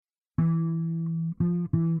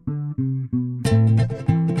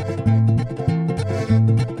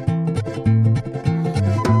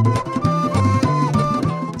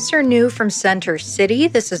are new from Center City.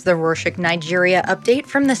 This is the Rorshok Nigeria update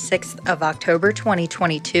from the 6th of October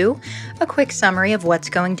 2022. A quick summary of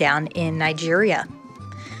what's going down in Nigeria.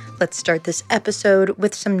 Let's start this episode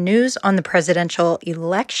with some news on the presidential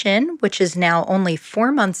election, which is now only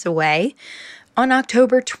 4 months away. On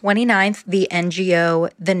October 29th, the NGO,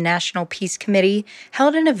 the National Peace Committee,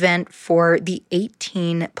 held an event for the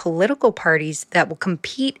 18 political parties that will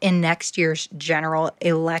compete in next year's general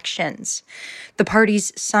elections. The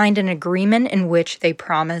parties signed an agreement in which they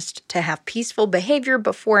promised to have peaceful behavior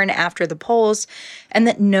before and after the polls, and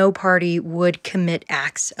that no party would commit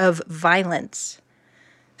acts of violence.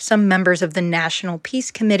 Some members of the National Peace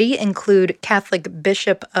Committee include Catholic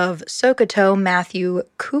Bishop of Sokoto, Matthew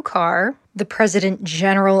Kukar, the President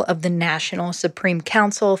General of the National Supreme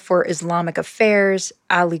Council for Islamic Affairs,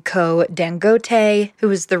 Aliko Dangote, who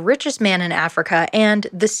is the richest man in Africa and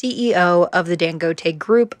the CEO of the Dangote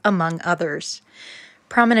Group, among others.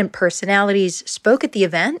 Prominent personalities spoke at the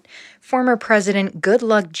event. Former President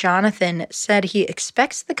Goodluck Jonathan said he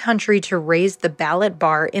expects the country to raise the ballot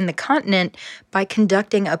bar in the continent by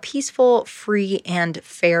conducting a peaceful, free, and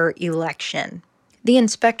fair election. The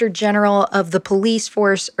Inspector General of the police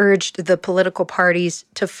force urged the political parties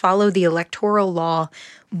to follow the electoral law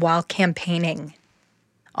while campaigning.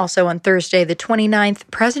 Also on Thursday, the 29th,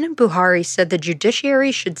 President Buhari said the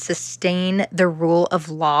judiciary should sustain the rule of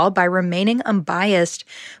law by remaining unbiased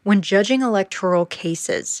when judging electoral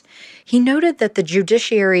cases. He noted that the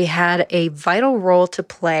judiciary had a vital role to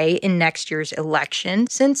play in next year's election,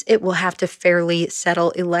 since it will have to fairly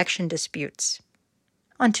settle election disputes.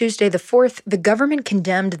 On Tuesday the 4th, the government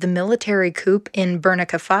condemned the military coup in Burkina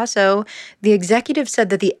Faso. The executive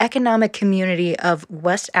said that the Economic Community of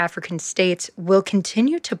West African States will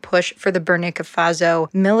continue to push for the Burkina Faso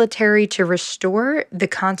military to restore the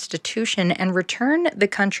constitution and return the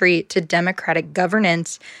country to democratic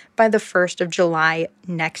governance by the 1st of July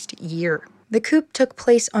next year. The coup took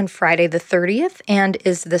place on Friday the 30th and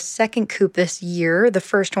is the second coup this year. The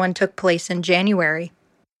first one took place in January.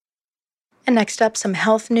 And next up, some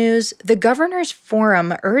health news. The Governors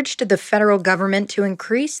Forum urged the federal government to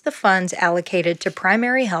increase the funds allocated to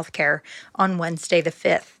primary health care on Wednesday the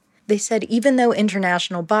 5th. They said even though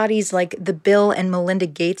international bodies like the Bill and Melinda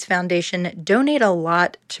Gates Foundation donate a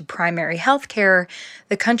lot to primary health care,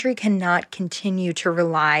 the country cannot continue to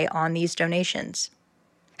rely on these donations.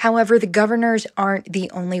 However, the governors aren't the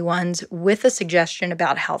only ones with a suggestion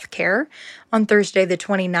about health care. On Thursday, the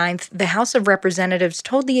 29th, the House of Representatives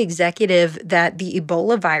told the executive that the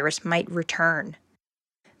Ebola virus might return.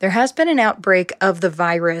 There has been an outbreak of the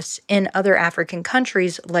virus in other African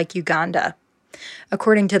countries like Uganda.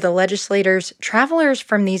 According to the legislators, travelers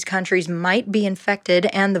from these countries might be infected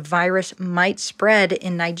and the virus might spread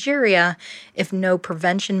in Nigeria if no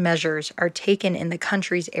prevention measures are taken in the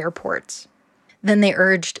country's airports. Then they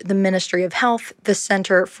urged the Ministry of Health, the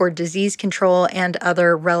Center for Disease Control, and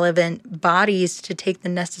other relevant bodies to take the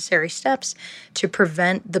necessary steps to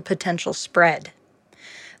prevent the potential spread.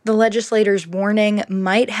 The legislators' warning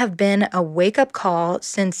might have been a wake-up call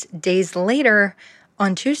since days later,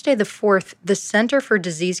 on Tuesday the 4th, the Center for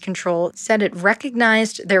Disease Control said it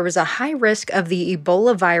recognized there was a high risk of the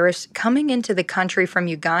Ebola virus coming into the country from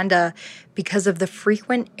Uganda because of the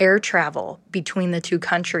frequent air travel between the two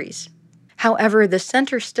countries. However, the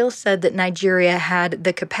center still said that Nigeria had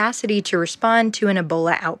the capacity to respond to an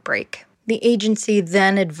Ebola outbreak. The agency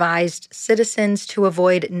then advised citizens to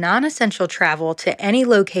avoid non-essential travel to any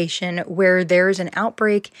location where there is an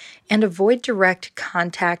outbreak and avoid direct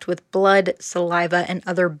contact with blood, saliva, and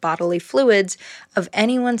other bodily fluids of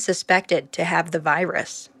anyone suspected to have the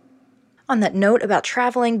virus. On that note about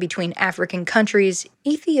traveling between African countries,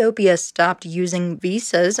 Ethiopia stopped using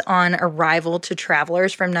visas on arrival to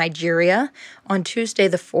travelers from Nigeria on Tuesday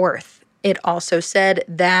the 4th. It also said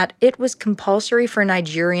that it was compulsory for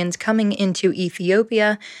Nigerians coming into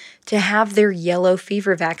Ethiopia to have their yellow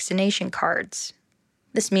fever vaccination cards.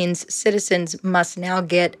 This means citizens must now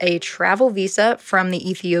get a travel visa from the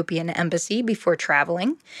Ethiopian embassy before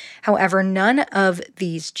traveling. However, none of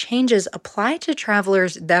these changes apply to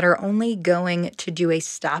travelers that are only going to do a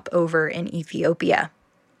stopover in Ethiopia.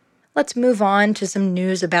 Let's move on to some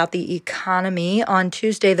news about the economy. On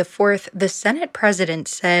Tuesday the 4th, the Senate president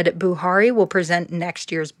said Buhari will present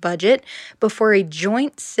next year's budget before a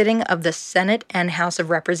joint sitting of the Senate and House of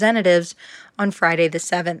Representatives on Friday the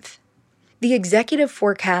 7th. The executive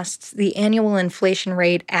forecasts the annual inflation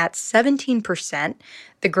rate at 17%,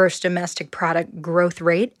 the gross domestic product growth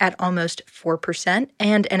rate at almost 4%,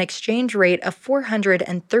 and an exchange rate of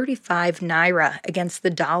 435 naira against the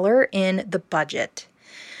dollar in the budget.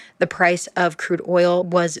 The price of crude oil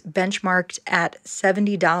was benchmarked at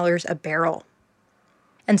 $70 a barrel.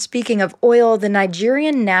 And speaking of oil, the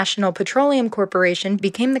Nigerian National Petroleum Corporation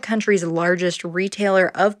became the country's largest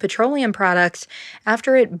retailer of petroleum products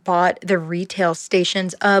after it bought the retail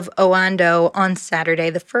stations of Oando on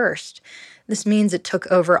Saturday the 1st. This means it took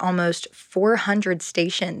over almost 400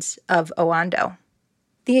 stations of Oando.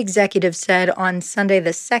 The executive said on Sunday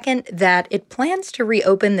the 2nd that it plans to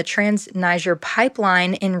reopen the Trans-Niger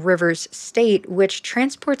pipeline in Rivers State, which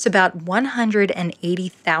transports about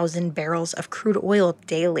 180,000 barrels of crude oil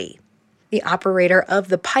daily. The operator of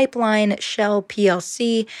the pipeline, Shell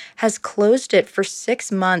plc, has closed it for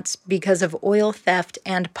 6 months because of oil theft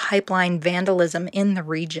and pipeline vandalism in the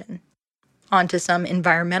region. On to some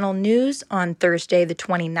environmental news. On Thursday, the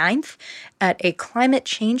 29th, at a climate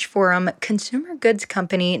change forum, consumer goods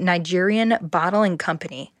company Nigerian Bottling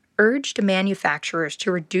Company urged manufacturers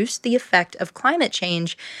to reduce the effect of climate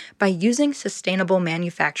change by using sustainable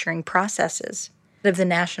manufacturing processes. The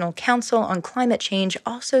National Council on Climate Change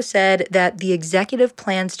also said that the executive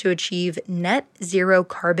plans to achieve net zero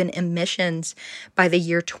carbon emissions by the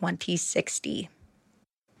year 2060.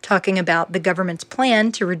 Talking about the government's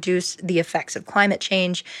plan to reduce the effects of climate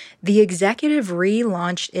change, the executive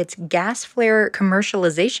relaunched its gas flare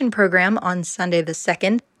commercialization program on Sunday the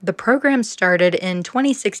 2nd. The program started in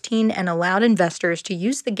 2016 and allowed investors to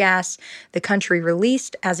use the gas the country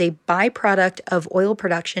released as a byproduct of oil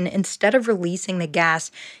production instead of releasing the gas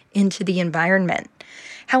into the environment.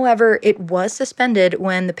 However, it was suspended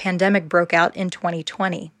when the pandemic broke out in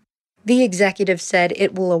 2020. The executive said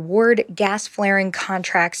it will award gas flaring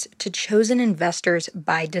contracts to chosen investors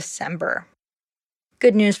by December.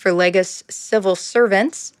 Good news for Lagos civil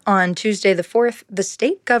servants. On Tuesday the 4th, the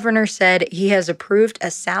state governor said he has approved a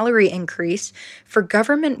salary increase for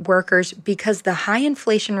government workers because the high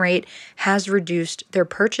inflation rate has reduced their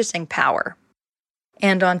purchasing power.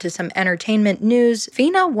 And on to some entertainment news.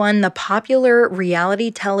 Phyna won the popular reality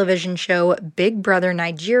television show Big Brother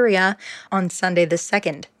Nigeria on Sunday the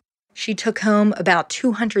 2nd. She took home about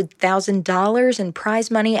 $200,000 in prize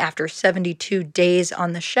money after 72 days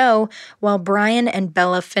on the show, while Brian and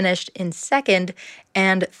Bella finished in second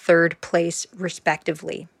and third place,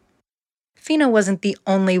 respectively. Phyna wasn't the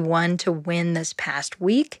only one to win this past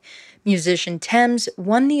week. Musician Tems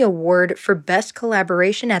won the award for Best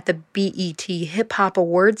Collaboration at the BET Hip Hop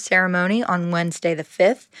Awards ceremony on Wednesday the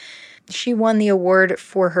 5th. She won the award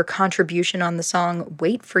for her contribution on the song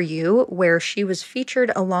Wait For You, where she was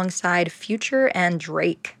featured alongside Future and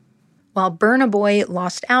Drake, while Burna Boy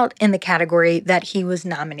lost out in the category that he was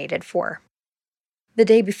nominated for. The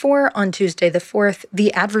day before, on Tuesday the 4th,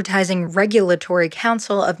 the Advertising Regulatory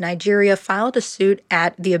Council of Nigeria filed a suit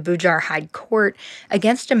at the Abuja High Court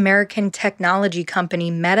against American technology company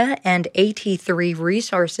Meta and AT3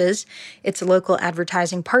 Resources, its local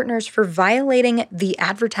advertising partners, for violating the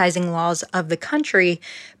advertising laws of the country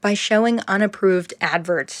by showing unapproved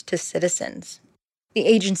adverts to citizens. The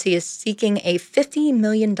agency is seeking a $50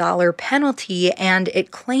 million penalty, and it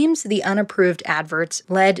claims the unapproved adverts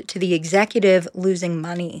led to the executive losing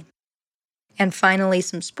money. And finally,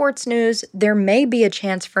 some sports news. There may be a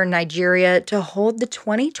chance for Nigeria to hold the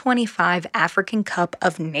 2025 African Cup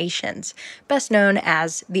of Nations, best known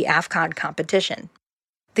as the AFCON competition.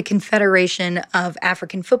 The Confederation of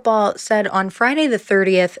African Football said on Friday the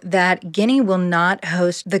 30th that Guinea will not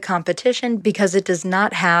host the competition because it does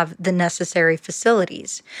not have the necessary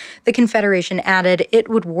facilities. The Confederation added it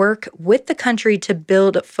would work with the country to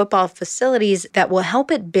build football facilities that will help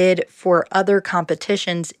it bid for other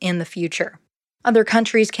competitions in the future. Other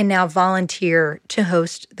countries can now volunteer to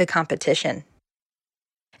host the competition.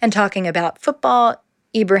 And talking about football,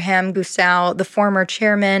 Ibrahim Gusau, the former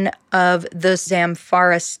chairman of the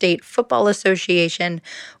Zamfara State Football Association,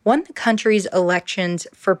 won the country's elections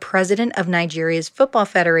for president of Nigeria's Football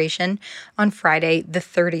Federation on Friday the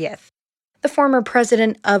 30th. The former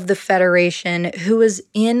president of the federation, who was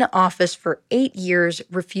in office for 8 years,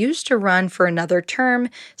 refused to run for another term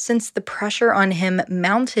since the pressure on him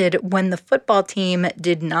mounted when the football team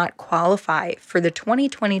did not qualify for the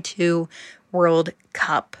 2022 World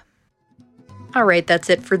Cup. All right, that's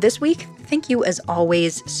it for this week. Thank you, as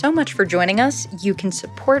always, so much for joining us. You can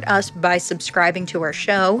support us by subscribing to our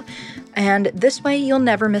show, and this way you'll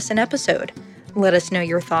never miss an episode. Let us know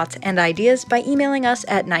your thoughts and ideas by emailing us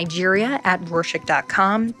at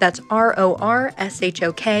nigeria@rorshok.com. That's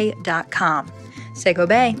RORSHOK.com. Say go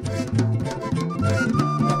bay.